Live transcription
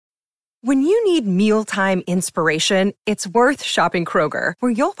When you need mealtime inspiration, it's worth shopping Kroger,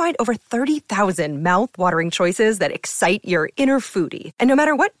 where you'll find over 30,000 mouth-watering choices that excite your inner foodie. And no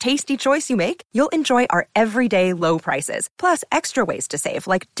matter what tasty choice you make, you'll enjoy our everyday low prices, plus extra ways to save,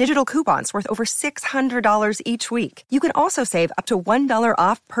 like digital coupons worth over $600 each week. You can also save up to $1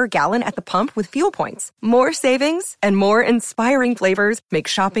 off per gallon at the pump with fuel points. More savings and more inspiring flavors make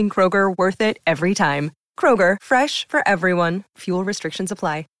shopping Kroger worth it every time. Kroger, fresh for everyone. Fuel restrictions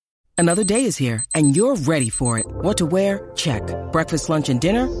apply. Another day is here, and you're ready for it. What to wear? Check. Breakfast, lunch, and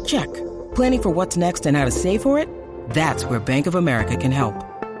dinner? Check. Planning for what's next and how to save for it? That's where Bank of America can help.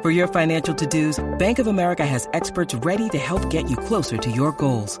 For your financial to-dos, Bank of America has experts ready to help get you closer to your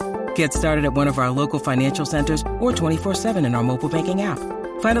goals. Get started at one of our local financial centers or 24/7 in our mobile banking app.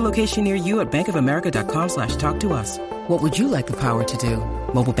 Find a location near you at bankofamerica.com/talktous. What would you like the power to do?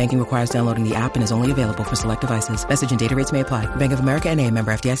 Mobile banking requires downloading the app and is only available for select devices. Message and data rates may apply. Bank of America N.A.,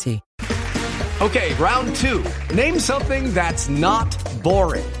 member FDIC. Okay, round two. Name something that's not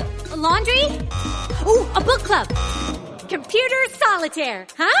boring. A laundry? Ooh, a book club. Computer solitaire,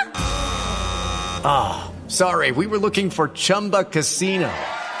 huh? Ah, sorry, we were looking for Chumba Casino.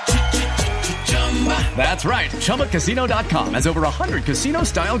 That's right. ChumbaCasino.com has over 100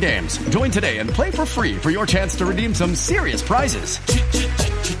 casino-style games. Join today and play for free for your chance to redeem some serious prizes.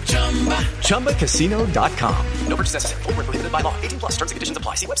 ChumbaCasino.com. No purchase necessary. Void where prohibited by law. 18 plus. Terms and conditions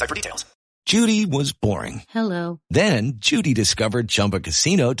apply. See website for details. Judy was boring. Hello. Then Judy discovered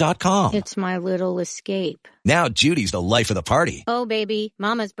ChumbaCasino.com. It's my little escape. Now Judy's the life of the party. Oh, baby,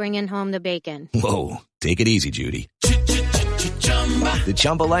 mama's bringing home the bacon. Whoa, take it easy, Judy. The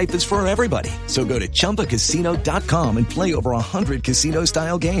Chumba life is for everybody. So go to ChumbaCasino.com and play over 100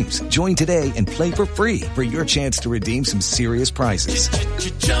 casino-style games. Join today and play for free for your chance to redeem some serious prizes.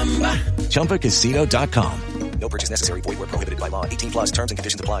 ChumbaCasino.com. No purchase necessary. Void where prohibited by law. 18 plus terms and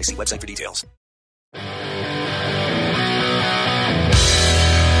conditions apply. See website for details.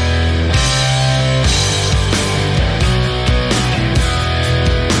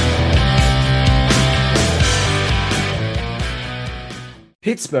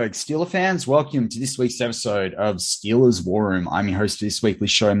 Pittsburgh Steelers fans, welcome to this week's episode of Steelers War Room. I'm your host of this weekly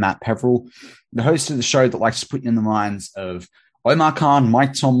show, Matt Peverill, the host of the show that likes to put you in the minds of Omar Khan,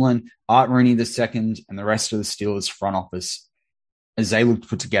 Mike Tomlin, Art Rooney II, and the rest of the Steelers front office as they look to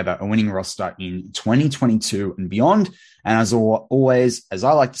put together a winning roster in 2022 and beyond. And as always, as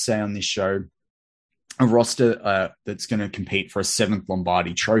I like to say on this show, a roster that's going to compete for a 7th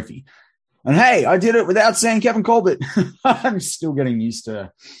Lombardi trophy. And hey, I did it without saying Kevin Colbert. I'm still getting used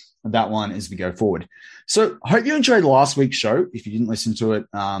to that one as we go forward. So I hope you enjoyed last week's show. If you didn't listen to it,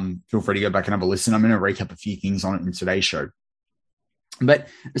 feel free to go back and have a listen. I'm going to recap a few things on it in today's show. But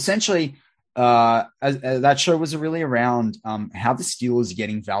essentially, that show was really around how the Steelers are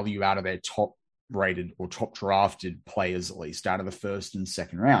getting value out of their top-rated or top-drafted players, at least, out of the first and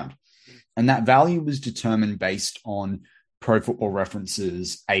second round. And that value was determined based on Pro Football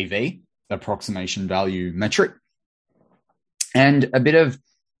Reference's AV, approximation value metric, and a bit of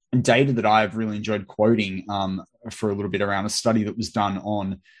data that I've really enjoyed quoting for a little bit around a study that was done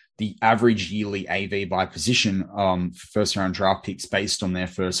on the average yearly AV by position for first round draft picks based on their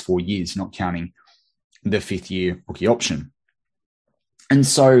first 4 years, not counting the 5th year rookie option. And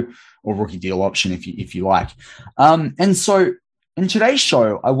so, or rookie deal option, if you like. And so in today's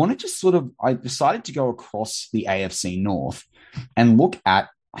show, I decided to go across the AFC North and look at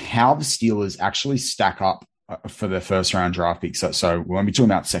how the Steelers actually stack up for their first round draft picks. So we won't be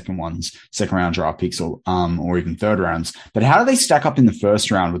talking about second round draft picks or even third rounds, but how do they stack up in the first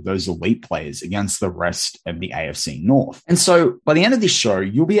round with those elite players against the rest of the AFC North? And so by the end of this show,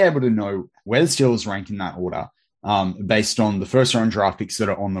 you'll be able to know where the Steelers rank in that order based on the first round draft picks that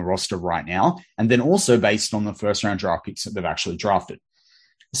are on the roster right now, and then also based on the first round draft picks that they've actually drafted.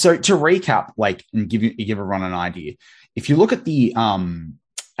 So to recap, and give everyone an idea, if you look at the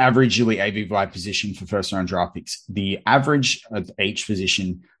average yearly AV by position for first round draft picks, the average of each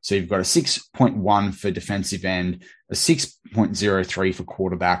position. So you've got a 6.1 for defensive end, a 6.03 for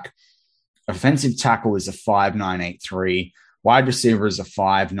quarterback. Offensive tackle is a 5.983. Wide receiver is a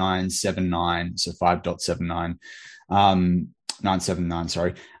 5.979. So 5.79, 979,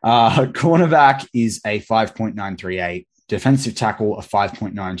 sorry. Cornerback is a 5.938. Defensive tackle, a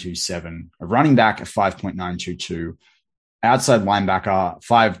 5.927. A running back, a 5.922. Outside linebacker,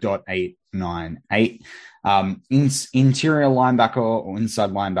 5.898. Interior linebacker or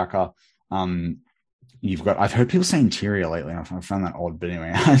inside linebacker, I've heard people say interior lately. I found that odd, but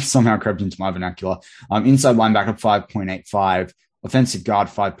anyway, somehow crept into my vernacular. Inside linebacker, 5.85. Offensive guard,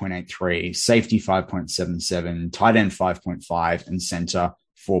 5.83. Safety, 5.77. Tight end, 5.5. And center,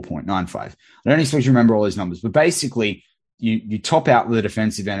 4.95. I don't expect you to remember all those numbers, but basically you top out with the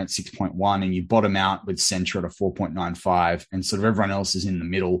defensive end at 6.1 and you bottom out with center at a 4.95, and sort of everyone else is in the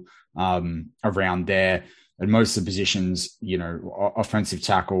middle around there. And most of the positions, offensive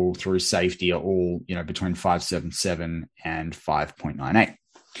tackle through safety are all, between 5.77 and 5.98.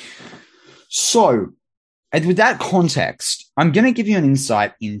 So, and with that context, I'm going to give you an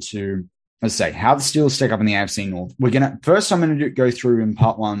insight into, let's say, how the Steelers stack up in the AFC North. I'm going to go through in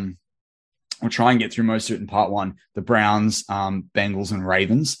part one. We'll try and get through most of it in part one. The Browns, Bengals, and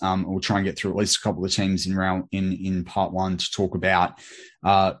Ravens. We'll try and get through at least a couple of teams in part one to talk about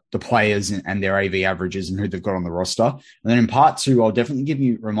the players and their AV averages and who they've got on the roster. And then in part two, I'll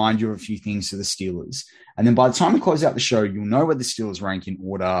definitely remind you of a few things for the Steelers. And then by the time we close out the show, you'll know where the Steelers rank in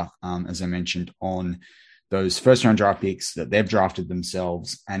order, as I mentioned, on those first-round draft picks that they've drafted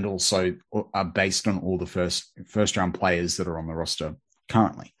themselves, and also are based on all the first-round players that are on the roster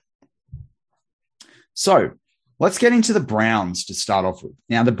currently. So let's get into the Browns to start off with.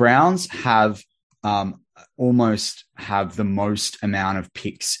 Now, the Browns have almost have the most amount of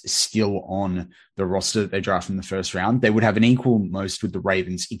picks still on the roster that they drafted in the first round. They would have an equal most with the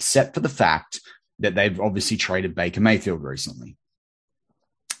Ravens, except for the fact that they've obviously traded Baker Mayfield recently.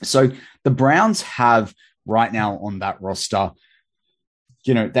 So the Browns have right now on that roster,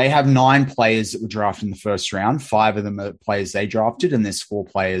 they have 9 players that were drafted in the first round. 5 of them are players they drafted, and there's 4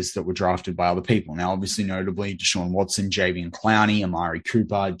 players that were drafted by other people. Now, obviously, notably, Deshaun Watson, Javion Clowney, Amari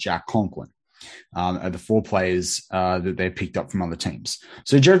Cooper, Jack Conklin are the 4 players that they picked up from other teams.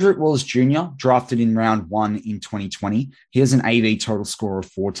 So Jedrick Wills Jr., drafted in round 1 in 2020. He has an AV total score of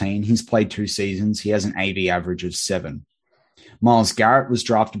 14. He's played 2 seasons. He has an AV average of 7. Myles Garrett was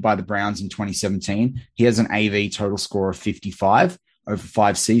drafted by the Browns in 2017. He has an AV total score of 55 over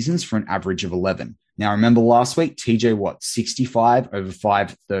 5 seasons for an average of 11. Now, remember last week, TJ Watt, 65 over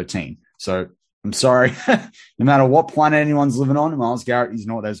 5, 13. So I'm sorry, no matter what planet anyone's living on, Myles Garrett is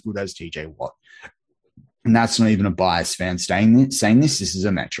not as good as TJ Watt. And that's not even a biased fan saying this. This is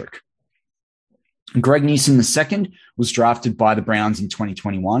a metric. Greg Newsome II was drafted by the Browns in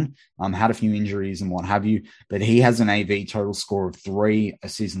 2021, had a few injuries and what have you, but he has an AV total score of 3, a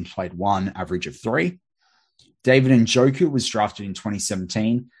season played 1, average of 3. David Njoku was drafted in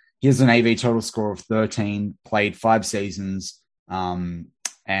 2017. He has an AV total score of 13, played 5 seasons,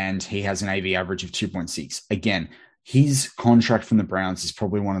 and he has an AV average of 2.6. Again, his contract from the Browns is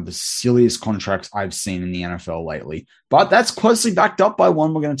probably one of the silliest contracts I've seen in the NFL lately, but that's closely backed up by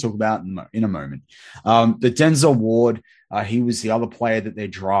one we're going to talk about in a moment. The Denzel Ward, he was the other player that they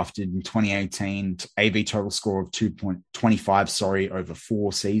drafted in 2018, AV total score of 2.25, over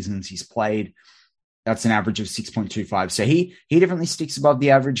 4 seasons he's played. That's an average of 6.25. So he definitely sticks above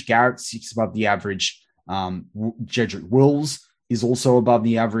the average. Garrett sticks above the average. Jedrick Wills is also above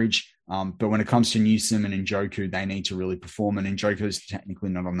the average. But when it comes to Newsome and Njoku, they need to really perform. And Njoku is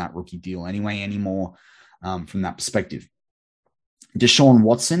technically not on that rookie deal anymore from that perspective. Deshaun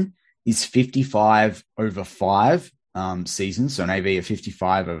Watson is 55 over 5 seasons. So an AV of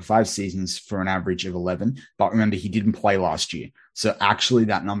 55 over 5 seasons for an average of 11. But remember, he didn't play last year. So actually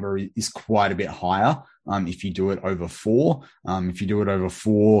that number is quite a bit higher if you do it over 4. If you do it over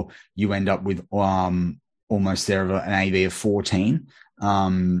 4, you end up with almost there of an AV of 14.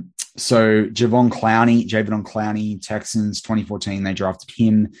 So Javion Clowney, Texans, 2014, they drafted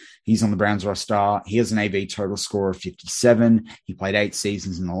him. He's on the Browns roster. He has an AV total score of 57. He played 8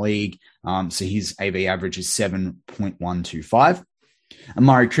 seasons in the league. So his AV average is 7.125.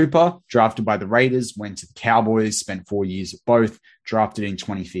 Amari Cooper, drafted by the Raiders, went to the Cowboys, spent 4 years at both, drafted in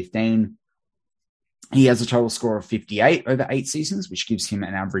 2015. He has a total score of 58 over 8 seasons, which gives him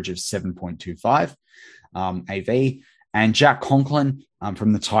an average of 7.25 AV. And Jack Conklin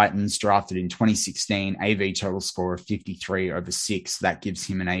from the Titans, drafted in 2016, AV total score of 53 over 6. That gives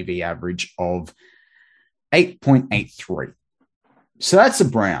him an AV average of 8.83. So that's the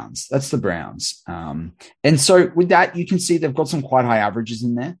Browns. And so with that, you can see they've got some quite high averages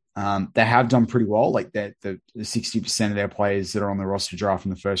in there. They have done pretty well. Like the 60% of their players that are on the roster draft in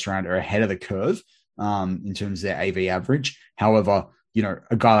the first round are ahead of the curve in terms of their AV average. However,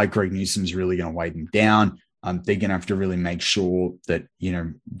 a guy like Greg Newsome is really going to weigh them down. They're going to have to really make sure that,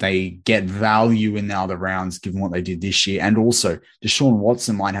 they get value in the other rounds, given what they did this year. And also, Deshaun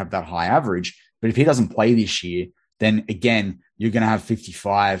Watson might have that high average, but if he doesn't play this year, then again, you're going to have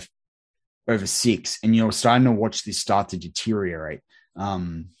 55 over 6, and you're starting to watch this start to deteriorate.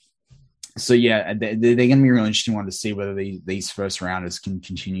 So yeah, they're going to be a really interesting one to see whether these first rounders can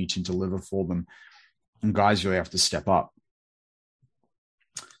continue to deliver for them, and guys really have to step up.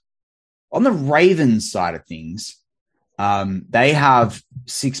 On the Ravens side of things, they have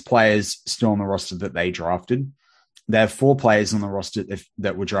 6 players still on the roster that they drafted. They have 4 players on the roster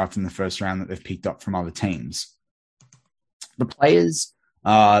that were drafted in the first round that they've picked up from other teams. The players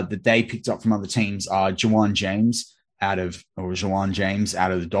that they picked up from other teams are Juwan James out of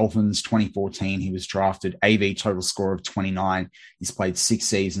the Dolphins, 2014. He was drafted, AV total score of 29. He's played 6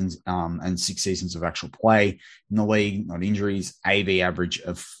 seasons and 6 seasons of actual play in the league, not injuries, AV average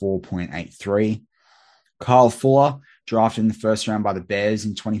of 4.83. Kyle Fuller, drafted in the first round by the Bears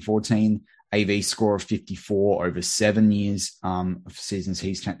in 2014, AV score of 54 over 7 years of seasons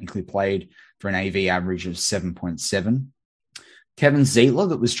he's technically played for an AV average of 7.7. Kevin Zeitler,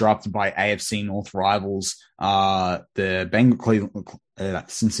 that was drafted by AFC North rivals, the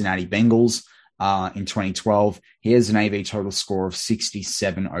Cincinnati Bengals in 2012. He has an AV total score of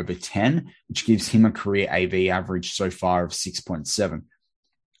 67 over 10, which gives him a career AV average so far of 6.7.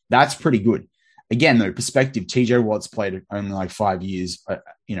 That's pretty good. Again, though, perspective, TJ Watt's played only like 5 years,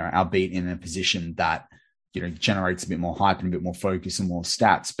 albeit in a position that, generates a bit more hype and a bit more focus and more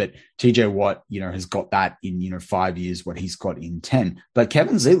stats. But TJ Watt, has got that in, 5 years, what he's got in 10. But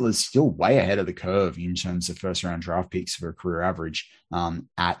Kevin Zeitler is still way ahead of the curve in terms of first round draft picks for a career average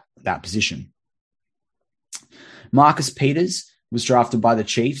at that position. Marcus Peters was drafted by the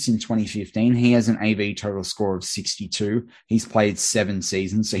Chiefs in 2015. He has an AV total score of 62. He's played 7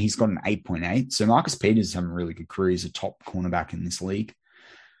 seasons, so he's got an 8.8. So Marcus Peters is having a really good career. He's a top cornerback in this league.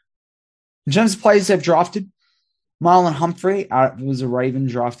 In terms of players they've drafted, Marlon Humphrey was a Raven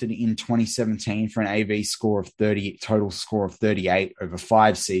drafted in 2017 for an AV score of 30, total score of 38 over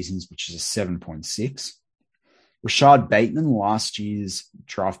 5 seasons, which is a 7.6. Rashad Bateman, last year's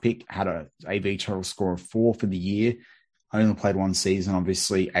draft pick, had an AV total score of 4 for the year. Only played 1 season,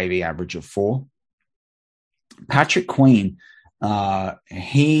 obviously, AV average of 4. Patrick Queen,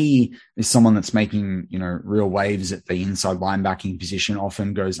 he is someone that's making, real waves at the inside linebacking position,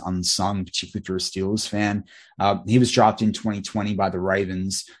 often goes unsung, particularly if you're a Steelers fan. He was drafted in 2020 by the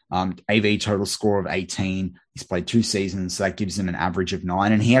Ravens, AV total score of 18. He's played 2 seasons, so that gives him an average of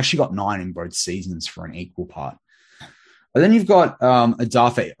 9, and he actually got 9 in both seasons for an equal part. But then you've got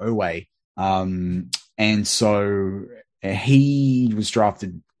Odafe Oweh, and so he was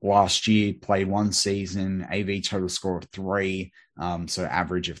drafted last year, played 1 season, AV total score of 3, so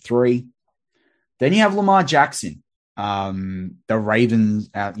average of 3. Then you have Lamar Jackson, the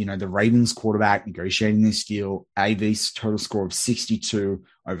Ravens, the Ravens quarterback negotiating this deal, AV total score of 62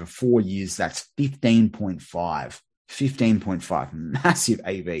 over 4 years. That's 15.5, massive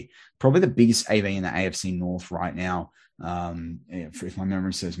AV, probably the biggest AV in the AFC North right now. If my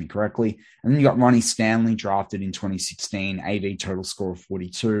memory serves me correctly. And then you got Ronnie Stanley, drafted in 2016, AV total score of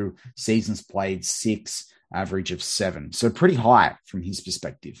 42, seasons played 6, average of 7. So pretty high from his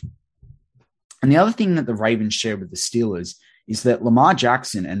perspective. And the other thing that the Ravens share with the Steelers is that Lamar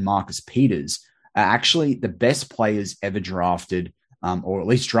Jackson and Marcus Peters are actually the best players ever drafted, or at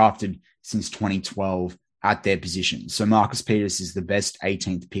least drafted since 2012 at their position. So Marcus Peters is the best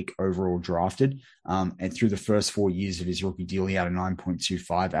 18th pick overall drafted. And through the first 4 years of his rookie deal, he had a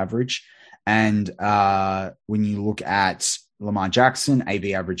 9.25 average. And when you look at Lamar Jackson,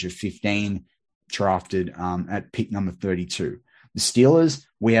 AV average of 15, drafted at pick number 32. The Steelers,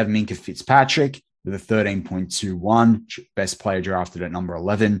 we have Minkah Fitzpatrick with a 13.21, best player drafted at number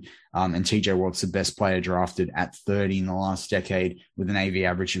 11. And TJ Watt's the best player drafted at 30 in the last decade with an AV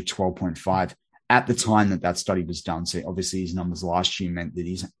average of 12.5. At the time that study was done. So obviously his numbers last year meant that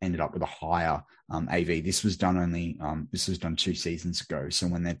he's ended up with a higher AV. This was done 2 seasons ago. So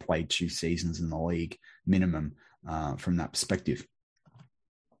when they played 2 seasons in the league minimum from that perspective.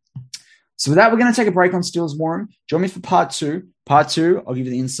 So with that, we're going to take a break on Steelers War Room. Join me for part 2. Part 2, I'll give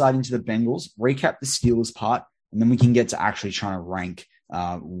you the insight into the Bengals, recap the Steelers part, and then we can get to actually trying to rank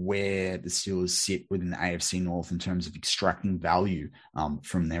where the Steelers sit within the AFC North in terms of extracting value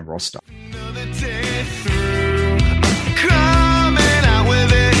from their roster. Another day through, coming out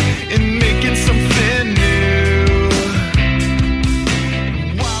with it and making something new.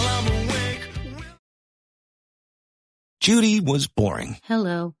 While I'm awake. Judy was boring.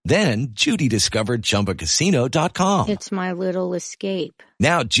 Hello. Then Judy discovered ChumbaCasino.com. It's my little escape.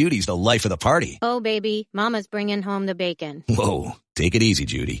 Now Judy's the life of the party. Oh, baby, mama's bringing home the bacon. Whoa, take it easy,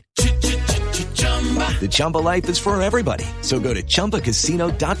 Judy. The Chumba life is for everybody. So go to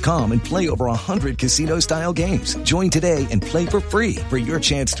ChumbaCasino.com and play over 100 casino-style games. Join today and play for free for your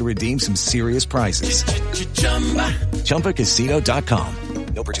chance to redeem some serious prizes. ChumbaCasino.com.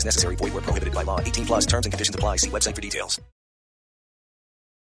 No purchase necessary. Void where prohibited by law. 18 plus terms and conditions apply. See website for details.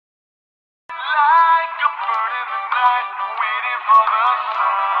 Like a bird in the night, waiting for the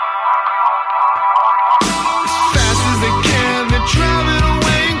sun. As fast as they can, they're driving away.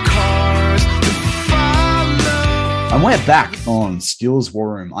 And we're back on Steelers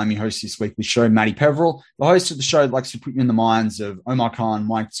War Room. I'm your host this weekly show, Matty Peverill. The host of the show likes to put you in the minds of Omar Khan,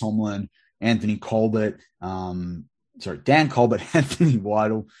 Mike Tomlin, Anthony Colbert, Dan Colbert, Anthony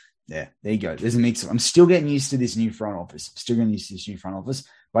Weidel. Yeah, there you go. There's a mix. I'm still getting used to this new front office.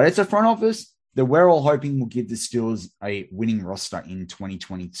 But it's a front office that we're all hoping will give the Steelers a winning roster in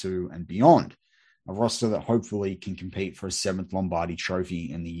 2022 and beyond. A roster that hopefully can compete for a 7th Lombardi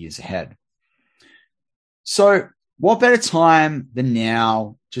trophy in the years ahead. So what better time than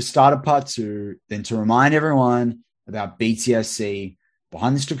now to start a part 2 than to remind everyone about BTSC,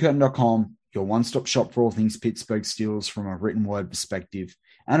 BehindTheSteelCurtain.com, your one-stop shop for all things Pittsburgh Steelers from a written word perspective.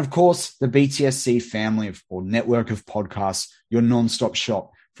 And of course, the BTSC family or network of podcasts, your non-stop shop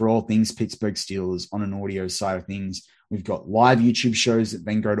for all things Pittsburgh Steelers on an audio side of things. We've got live YouTube shows that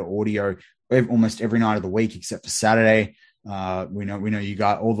then go to audio almost every night of the week except for Saturday. We know you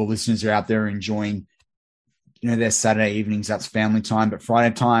got all the listeners are out there enjoying their Saturday evenings, that's family time. But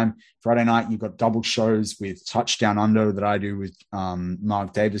Friday night, you've got double shows with Touchdown Under that I do with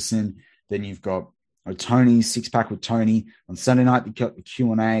Mark Davison. Then you've got Tony's Six Pack with Tony. On Sunday night, you've got the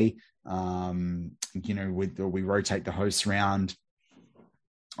Q&A, we rotate the hosts around.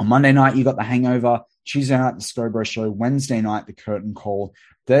 On Monday night, you got the Hangover. Tuesday night, the Scobro Show. Wednesday night, the Curtain Call.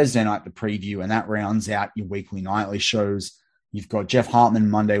 Thursday night, the Preview. And that rounds out your weekly nightly shows. You've got Jeff Hartman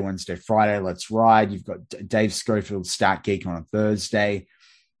Monday, Wednesday, Friday. Let's Ride. You've got Dave Schofield's Stat Geek on a Thursday.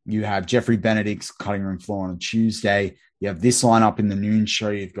 You have Jeffrey Benedict's Cutting Room Floor on a Tuesday. You have this lineup in the noon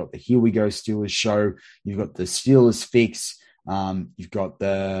show. You've got the Here We Go Steelers show. You've got the Steelers Fix. You've got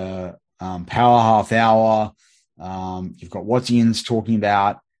the Power Half Hour. You've got What's Ian's talking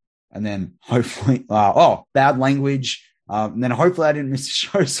about. And then hopefully, Bad Language. And then hopefully I didn't miss a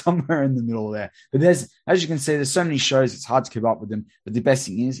show somewhere in the middle there. But as you can see, there's so many shows, it's hard to keep up with them. But the best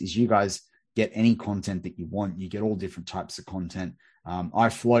thing is you guys get any content that you want. You get all different types of content. I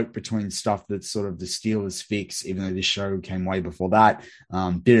float between stuff that's sort of the Steelers Fix, even though this show came way before that.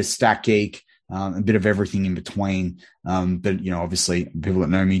 Bit of Stat Geek, a bit of everything in between. But, obviously people that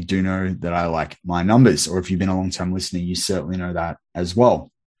know me do know that I like my numbers, or if you've been a long-time listener, you certainly know that as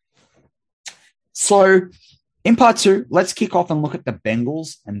well. So in part 2, let's kick off and look at the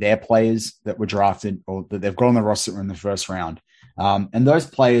Bengals and their players that were drafted or that they've got on the roster in the first round. And those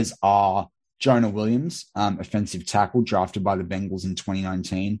players are Jonah Williams, offensive tackle, drafted by the Bengals in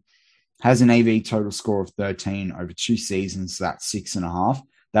 2019, has an AV total score of 13 over 2 seasons. So that's 6.5.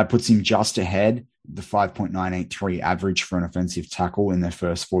 That puts him just ahead of the 5.983 average for an offensive tackle in their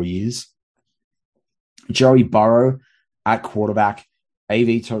first 4 years. Joey Burrow at quarterback,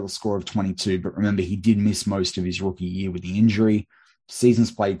 AV total score of 22, but remember, he did miss most of his rookie year with the injury.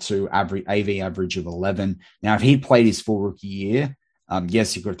 Seasons played 2, AV average of 11. Now, if he'd played his full rookie year,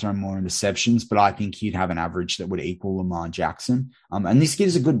 yes, he could have thrown more interceptions, but I think he'd have an average that would equal Lamar Jackson. And this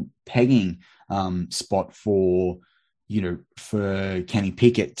gives a good pegging spot for Kenny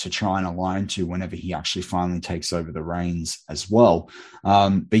Pickett to try and align to whenever he actually finally takes over the reins as well.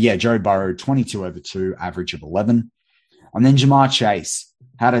 But yeah, Joe Burrow, 22 over 2, average of 11. And then Ja'Marr Chase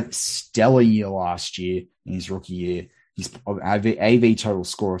had a stellar year last year in his rookie year. He's AV total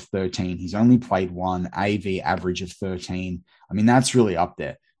score of 13. He's only played 1, AV average of 13. I mean, that's really up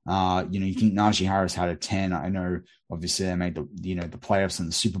there. You think Najee Harris had a 10. I know, obviously, they made the playoffs and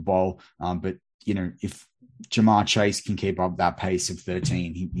the Super Bowl. But, if Ja'Marr Chase can keep up that pace of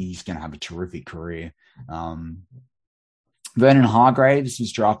 13, he's going to have a terrific career. Vernon Hargreaves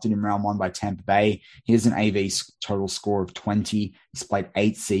was drafted in round 1 by Tampa Bay. He has an AV total score of 20. He's played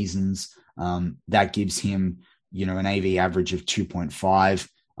 8 seasons. That gives him, an AV average of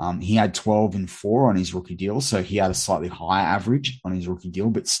 2.5. He had 12 and 4 on his rookie deal, so he had a slightly higher average on his rookie deal,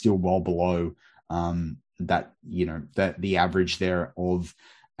 but still well below that the average there of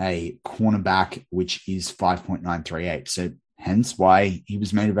a cornerback, which is 5.938. So hence why he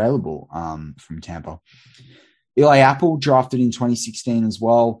was made available from Tampa. Eli Apple, drafted in 2016 as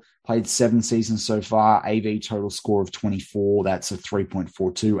well, played 7 seasons so far, AV total score of 24. That's a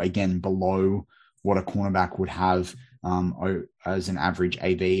 3.42, again, below what a cornerback would have as an average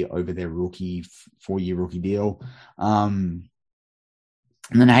AV over their 4-year rookie deal. And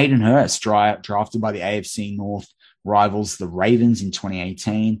then Hayden Hurst, drafted by the AFC North rivals, the Ravens, in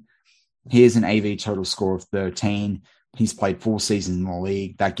 2018. Here's an AV total score of 13. He's played 4 seasons in the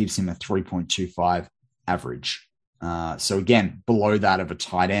league. That gives him a 3.25 average. So again, below that of a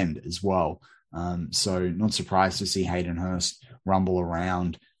tight end as well. So not surprised to see Hayden Hurst rumble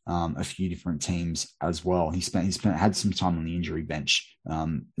around a few different teams as well. He had some time on the injury bench.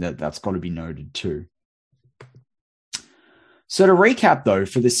 That's got to be noted too. So to recap, though,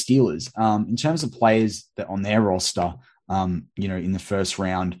 for the Steelers, in terms of players that on their roster, in the first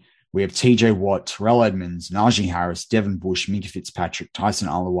round, we have TJ Watt, Terrell Edmonds, Najee Harris, Devin Bush, Minka Fitzpatrick, Tyson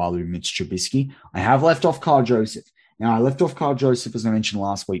Alualu, Mitch Trubisky. I have left off Kyle Joseph. Now, I left off Kyle Joseph, as I mentioned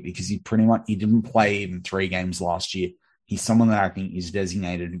last week, because he didn't play even 3 games last year. He's someone that I think is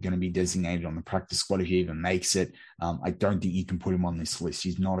going to be designated on the practice squad if he even makes it. I don't think you can put him on this list.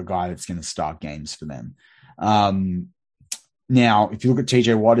 He's not a guy that's going to start games for them. Now, if you look at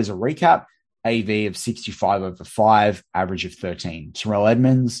TJ Watt as a recap, AV of 65 over 5, average of 13. Terrell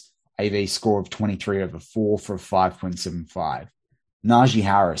Edmonds, AV score of 23 over 4 for a 5.75. Najee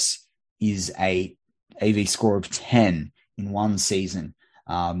Harris is a AV score of 10 in one season.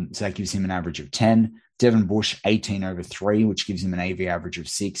 So that gives him an average of 10. Devin Bush, 18 over 3, which gives him an AV average of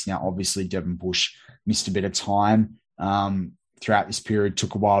 6. Now, obviously, Devin Bush missed a bit of time throughout this period,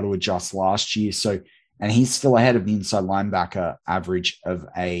 took a while to adjust last year. And he's still ahead of the inside linebacker average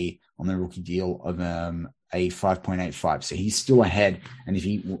on the rookie deal of a 5.85. So he's still ahead. And if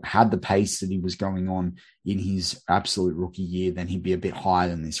he had the pace that he was going on in his absolute rookie year, then he'd be a bit higher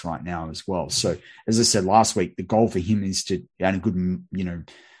than this right now as well. So as I said last week, the goal for him is to, and a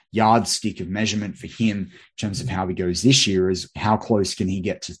good, yardstick of measurement for him in terms of how he goes this year is how close can he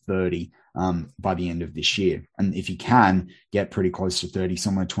get to 30 by the end of this year. And if he can get pretty close to 30,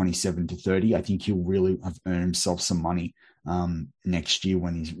 somewhere 27 to 30, I think he'll really have earned himself some money next year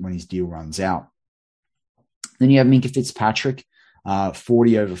when his deal runs out. Then you have Minka Fitzpatrick,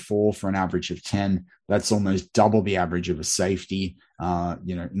 40 over 4 for an average of 10. That's almost double the average of a safety.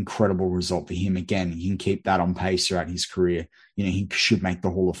 Incredible result for him. Again, he can keep that on pace throughout his career. He should make the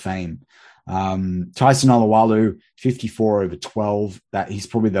Hall of Fame. Tyson Alualu, 54 over 12. That he's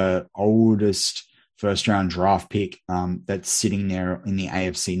probably the oldest first-round draft pick that's sitting there in the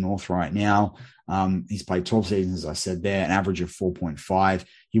AFC North right now. He's played 12 seasons, as I said there, an average of 4.5.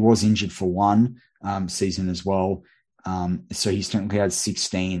 He was injured for one season as well. So he's technically had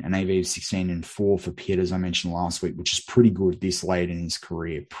 16, an AV of 16 and 4 for Pitt, as I mentioned last week, which is pretty good this late in his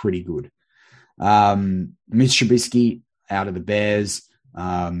career. Pretty good. Mitch Trubisky out of the Bears,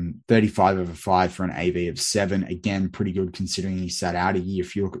 35 over 5 for an AV of 7. Again, pretty good considering he sat out a year.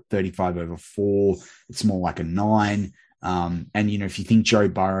 If you look at 35 over 4, it's more like a 9. If you think Joe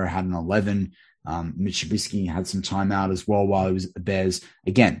Burrow had an 11, Mitch Trubisky had some time out as well while he was at the Bears.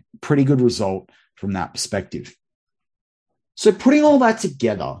 Again, pretty good result from that perspective. So putting all that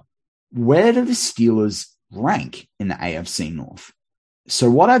together, where do the Steelers rank in the AFC North? So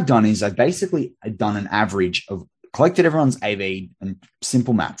what I've done is I've basically done an average of collected everyone's AV and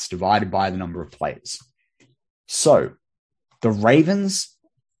simple maths divided by the number of players. So the Ravens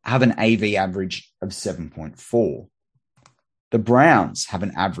have an AV average of 7.4. The Browns have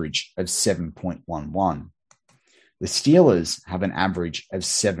an average of 7.11. The Steelers have an average of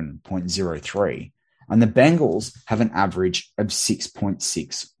 7.03. And the Bengals have an average of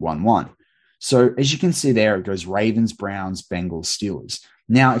 6.611. So as you can see there, it goes Ravens, Browns, Bengals, Steelers.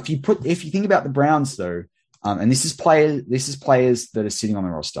 Now, if you think about the Browns though, and this is players that are sitting on the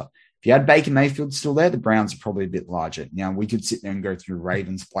roster. If you had Baker Mayfield still there, the Browns are probably a bit larger. Now we could sit there and go through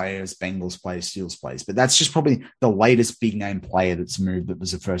Ravens players, Bengals players, Steelers players, but that's just probably the latest big name player that's moved that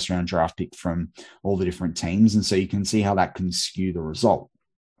was a first round draft pick from all the different teams. And so you can see how that can skew the result.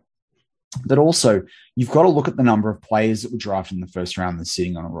 But also, you've got to look at the number of players that were drafted in the first round that's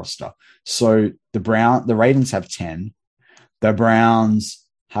sitting on a roster. So the Ravens have 10. The Browns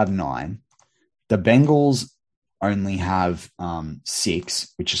have 9. The Bengals only have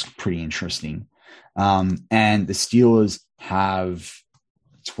 6, which is pretty interesting. And the Steelers have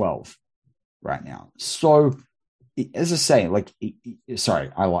 12 right now. So, as I say, I lied.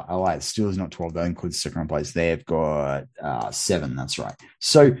 The Steelers not 12. That includes second round players. They've got 7. That's right.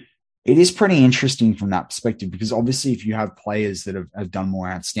 So, it is pretty interesting from that perspective because obviously if you have players that have done more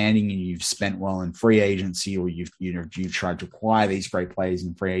outstanding and you've spent well in free agency or you've tried to acquire these great players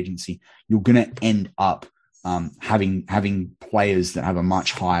in free agency, you're going to end up having players that have a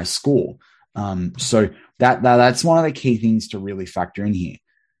much higher score. So that's one of the key things to really factor in here.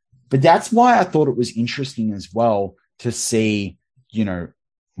 But that's why I thought it was interesting as well to see,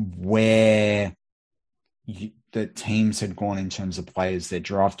 where the teams had gone in terms of players they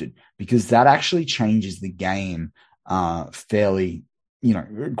drafted, because that actually changes the game fairly,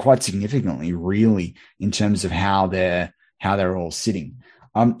 quite significantly, really, in terms of how they're all sitting.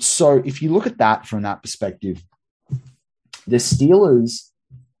 So if you look at that from that perspective, the Steelers,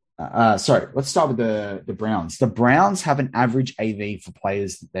 let's start with the Browns. The Browns have an average AV for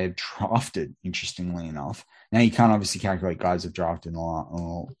players that they've drafted, interestingly enough. Now, you can't obviously calculate guys have drafted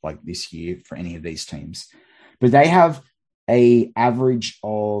like this year for any of these teams. But they have a average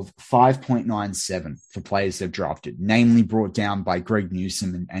of 5.97 for players they've drafted, namely brought down by Greg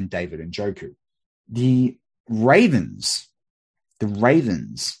Newsome and David Njoku. The Ravens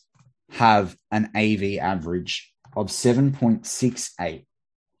have an AV average of 7.68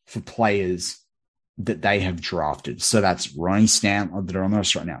 for players that they have drafted. So that's Ronnie Stanley that are on the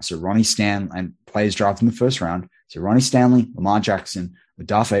list right now. So Ronnie Stanley and players drafted in the first round. So Ronnie Stanley, Lamar Jackson,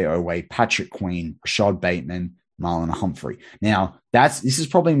 Odafe Oweh, Patrick Queen, Rashad Bateman, Marlon Humphrey. Now, this is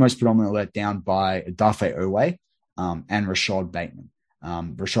probably most predominantly let down by Odafe Oweh and Rashad Bateman.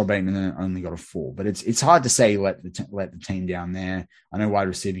 Rashad Bateman only got a 4, but it's hard to say let the team down there. I know wide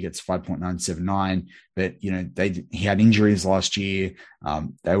receiver gets 5.979, but he had injuries last year.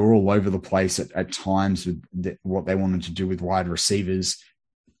 They were all over the place at times with what they wanted to do with wide receivers.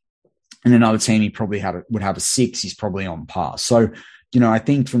 And another team he probably would have a 6. He's probably on par. So, I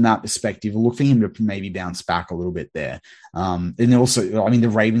think from that perspective, look for him to maybe bounce back a little bit there. And also, the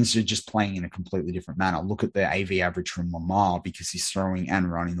Ravens are just playing in a completely different manner. Look at the AV average from Lamar because he's throwing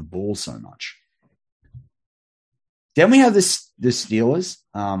and running the ball so much. Then we have the Steelers.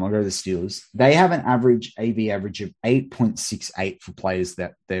 I'll go to the Steelers. They have an AV average of 8.68 for players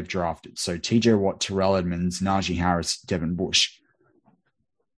that they've drafted. So TJ Watt, Terrell Edmonds, Najee Harris, Devin Bush.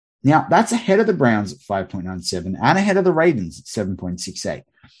 Now, that's ahead of the Browns at 5.97 and ahead of the Ravens at 7.68.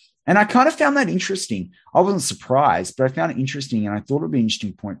 And I kind of found that interesting. I wasn't surprised, but I found it interesting, and I thought it would be an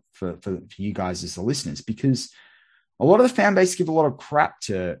interesting point for you guys as the listeners, because a lot of the fan base give a lot of crap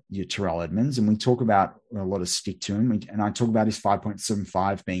to Terrell Edmonds, and we talk about a lot of stick to him. And I talk about his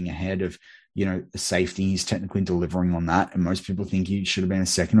 5.75 being ahead of, the safety. He's technically delivering on that. And most people think he should have been a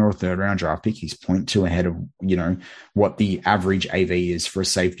 2nd or a 3rd round draft pick. He's 0.2 ahead of, what the average AV is for a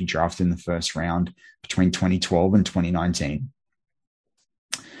safety draft in the first round between 2012 and 2019.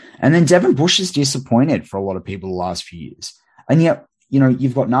 And then Devin Bush is disappointed for a lot of people the last few years. And yet,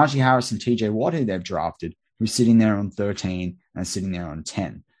 you've got Najee Harris and TJ Watt who they've drafted, who's sitting there on 13 and sitting there on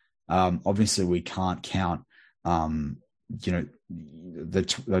 10. Obviously, we can't count, the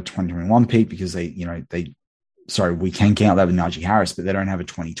 2021 pick because we can count that with Najee Harris, but they don't have a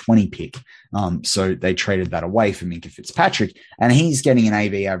 2020 pick. So they traded that away for Minkah Fitzpatrick, and he's getting an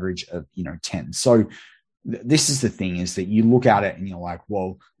AV average of, 10. So this is the thing, is that you look at it and you're like,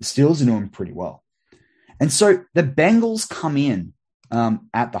 well, the Steelers are doing pretty well. And so the Bengals come in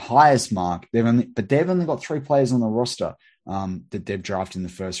at the highest mark. They've only got 3 players on the roster that they've drafted in the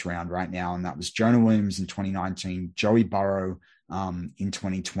first round right now. And that was Jonah Williams in 2019, Joey Burrow in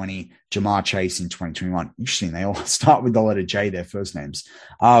 2020, Jamar Chase in 2021. Interesting. They all start with the letter J, their first names.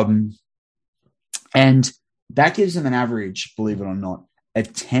 And that gives them an average, believe it or not,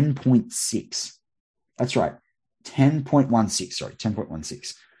 of 10.6. That's right.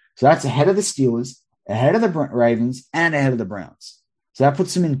 10.16. So that's ahead of the Steelers, ahead of the Ravens, and ahead of the Browns. So that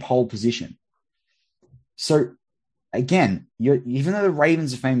puts them in pole position. So again, even though the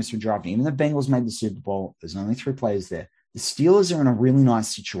Ravens are famous for drafting, even the Bengals made the Super Bowl, there's only 3 players there. The Steelers are in a really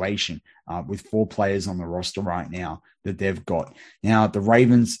nice situation with 4 players on the roster right now that they've got. Now, the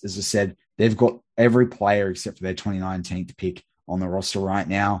Ravens, as I said, they've got every player except for their 2019 pick on the roster right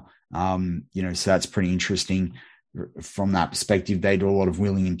now. So that's pretty interesting from that perspective. They do a lot of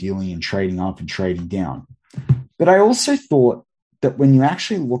wheeling and dealing and trading up and trading down. But I also thought that when you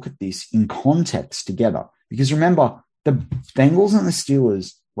actually look at this in context together, because remember, the Bengals and the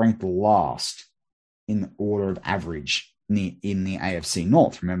Steelers ranked last in the order of average in the AFC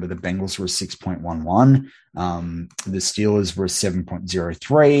North. Remember, the Bengals were 6.11, the Steelers were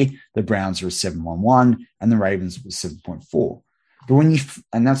 7.03, the Browns were 7.11, and the Ravens were 7.4. But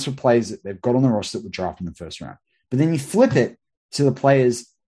and that's for players that they've got on the roster that were drafted in the first round. But then you flip it to the players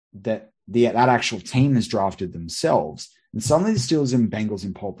that that actual team has drafted themselves, and suddenly the Steelers and Bengals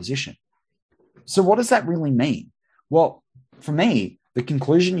in pole position. So what does that really mean? Well, for me, the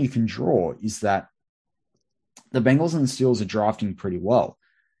conclusion you can draw is that the Bengals and the Steelers are drafting pretty well.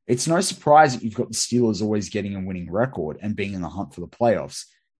 It's no surprise that you've got the Steelers always getting a winning record and being in the hunt for the playoffs,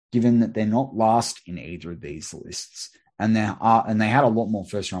 given that they're not last in either of these lists. And they had a lot more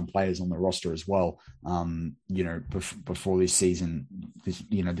first-round players on the roster as well, before this season,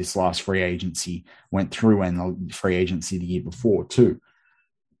 this last free agency went through, and the free agency the year before too.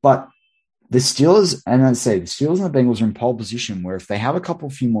 But the Steelers, and I'd say the Steelers and the Bengals are in pole position where if they have a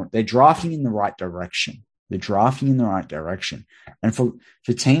few more, they're drafting in the right direction. And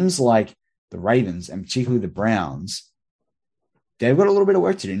for teams like the Ravens and particularly the Browns, they've got a little bit of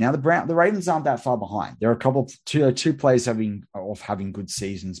work to do. Now, the Ravens aren't that far behind. There are two players having good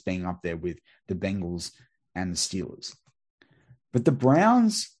seasons being up there with the Bengals and the Steelers. But the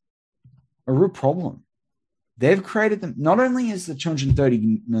Browns are a real problem. they've created them. Not only is the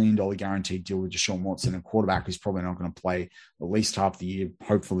 $230 million guaranteed deal with Deshaun Watson, a quarterback who's probably not going to play at least half the year.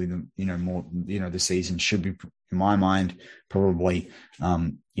 Hopefully, the season should be, in my mind, probably,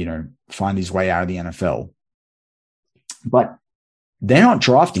 find his way out of the NFL. But they're not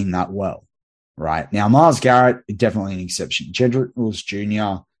drafting that well, right? Now, Myles Garrett, definitely an exception. Jedrick Wills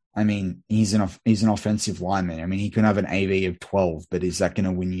Jr., I mean, he's an offensive lineman. I mean, he can have an AV of 12, but is that going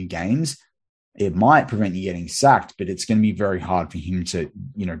to win you games? It might prevent you getting sacked, but it's going to be very hard for him to,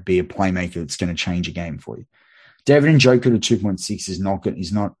 be a playmaker that's going to change a game for you. David Njoku to 2.6 is not good.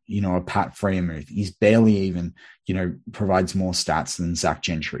 He's not, a Pat Freiermuth. He's barely even, provides more stats than Zach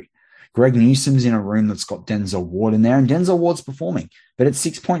Gentry. Greg Newsom's in a room that's got Denzel Ward in there, and Denzel Ward's performing, but at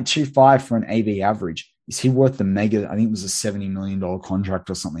 6.25 for an AV average, is he worth the mega? I think it was a $70 million contract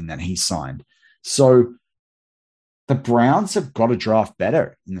or something that he signed. So the Browns have got to draft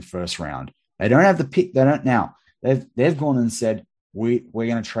better in the first round. They don't have the pick. They don't now. They've gone and said, we're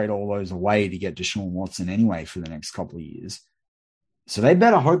going to trade all those away to get Deshaun Watson anyway for the next couple of years. So they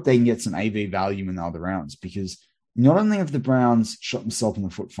better hope they can get some AV value in the other rounds, because not only have the Browns shot themselves in the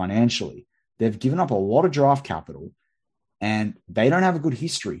foot financially, they've given up a lot of draft capital, and they don't have a good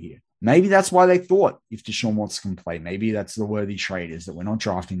history here. Maybe that's why they thought if Deshaun Watson can play, maybe that's the worthy trade, is that we're not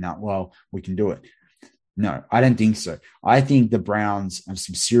drafting that well, we can do it. No, I don't think so. I think the Browns have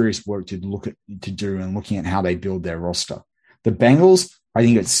some serious work to do and looking at how they build their roster. The Bengals, I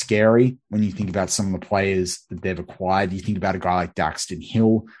think it's scary when you think about some of the players that they've acquired. You think about a guy like Daxton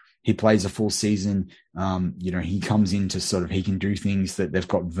Hill. He plays a full season. He comes into he can do things that they've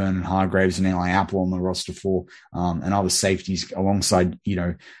got Vernon Hargraves and Eli Apple on the roster for, and other safeties alongside,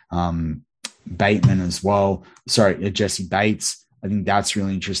 Bateman as well. Sorry, Jesse Bates. I think that's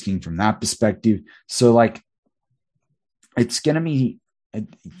really interesting from that perspective. So, it's going to be, the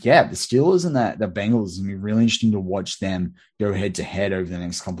Steelers and the Bengals is going to be really interesting to watch them go head to head over the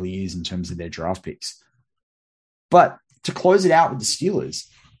next couple of years in terms of their draft picks. But to close it out with the Steelers,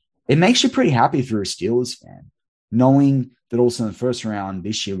 it makes you pretty happy if you're a Steelers fan, knowing that also in the first round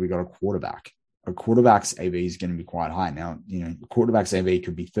this year, we got a quarterback. A quarterback's AV is going to be quite high. Now, the quarterback's AV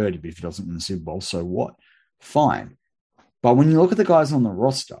could be 30, but if he doesn't win the Super Bowl, so what? Fine. But when you look at the guys on the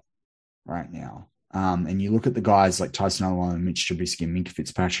roster right now, and you look at the guys like Tyson Alualu, Mitch Trubisky, and Minkah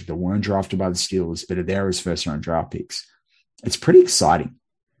Fitzpatrick that weren't drafted by the Steelers, but are there as first-round draft picks, it's pretty exciting.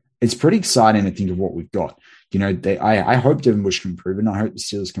 It's pretty exciting to think of what we've got. I hope Devin Bush can improve, and I hope the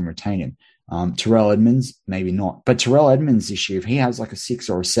Steelers can retain him. Terrell Edmonds, maybe not. But Terrell Edmonds this year, if he has like a 6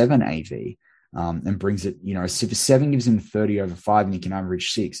 or a 7 AV and brings it, if a 7 gives him 30 over 5 and he can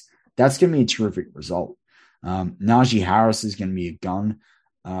average 6, that's going to be a terrific result. Najee Harris is going to be a gun.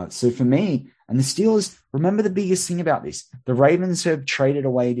 So for me, and the Steelers, remember the biggest thing about this, the Ravens have traded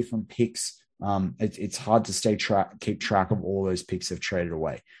away different picks. It's hard to keep track of all those picks they've traded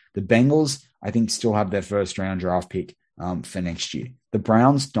away. The Bengals, I think, still have their first round draft pick for next year. The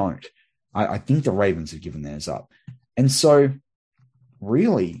Browns don't. I think the Ravens have given theirs up. And so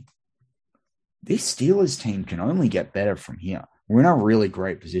really, this Steelers team can only get better from here. We're in a really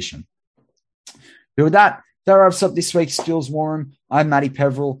great position. But with that wraps up this week's Steelers War Room. I'm Matty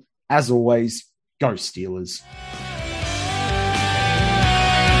Peveril. As always, go Steelers.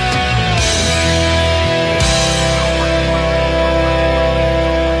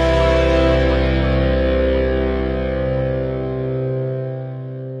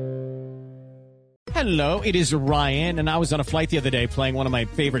 Hello, it is Ryan, and I was on a flight the other day playing one of my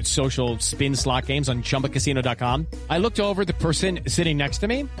favorite social spin slot games on ChumbaCasino.com. I looked over at the person sitting next to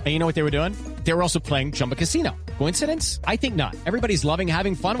me, and you know what they were doing? They were also playing Chumba Casino. Coincidence? I think not. Everybody's loving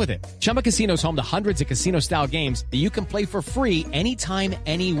having fun with it. Chumba Casino is home to hundreds of casino-style games that you can play for free anytime,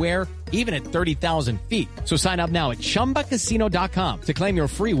 anywhere, even at 30,000 feet. So sign up now at ChumbaCasino.com to claim your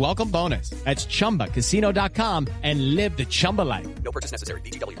free welcome bonus. That's ChumbaCasino.com and live the Chumba life. No purchase necessary.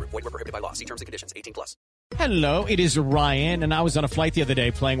 VGW. Void where prohibited by law. See terms and conditions. 18+. Hello, it is Ryan, and I was on a flight the other day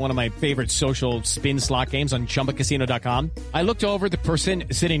playing one of my favorite social spin slot games on ChumbaCasino.com. I looked over at the person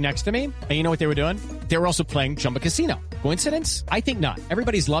sitting next to me, and you know what they were doing? They were also playing Chumba Casino. Coincidence? I think not.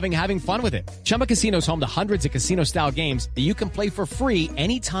 Everybody's loving having fun with it. Chumba Casino is home to hundreds of casino-style games that you can play for free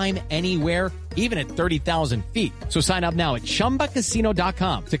anytime, anywhere, even at 30,000 feet. So sign up now at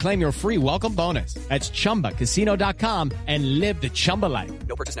ChumbaCasino.com to claim your free welcome bonus. That's ChumbaCasino.com and live the Chumba life.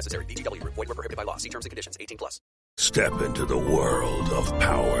 No purchase necessary. VGW. Void where prohibited by law. See terms and conditions. 18+. Step into the world of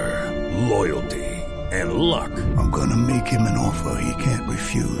power, loyalty, and luck. I'm gonna make him an offer he can't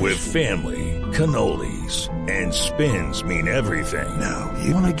refuse. With family, cannolis, and spins mean everything. Now,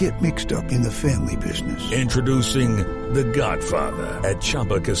 you wanna get mixed up in the family business. Introducing The Godfather at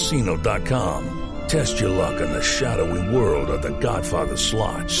ChumbaCasino.com. Test your luck in the shadowy world of The Godfather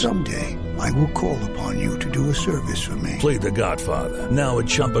slot. Someday, I will call upon you to do a service for me. Play The Godfather, now at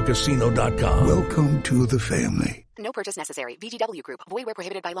ChumbaCasino.com. Welcome to the family. No purchase necessary. VGW Group. Void where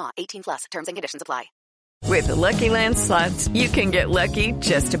prohibited by law. 18+. Terms and conditions apply. With the Lucky Land Slots, you can get lucky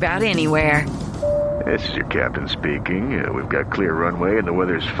just about anywhere. This is your captain speaking. We've got clear runway and the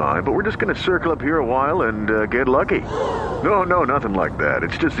weather's fine, but we're just going to circle up here a while and get lucky. No, nothing like that.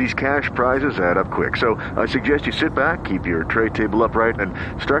 It's just these cash prizes add up quick. So I suggest you sit back, keep your tray table upright, and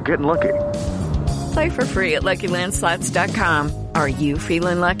start getting lucky. Play for free at LuckyLandSlots.com. Are you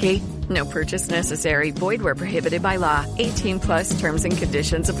feeling lucky? No purchase necessary. Void where prohibited by law. 18+ terms and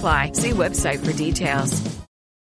conditions apply. See website for details.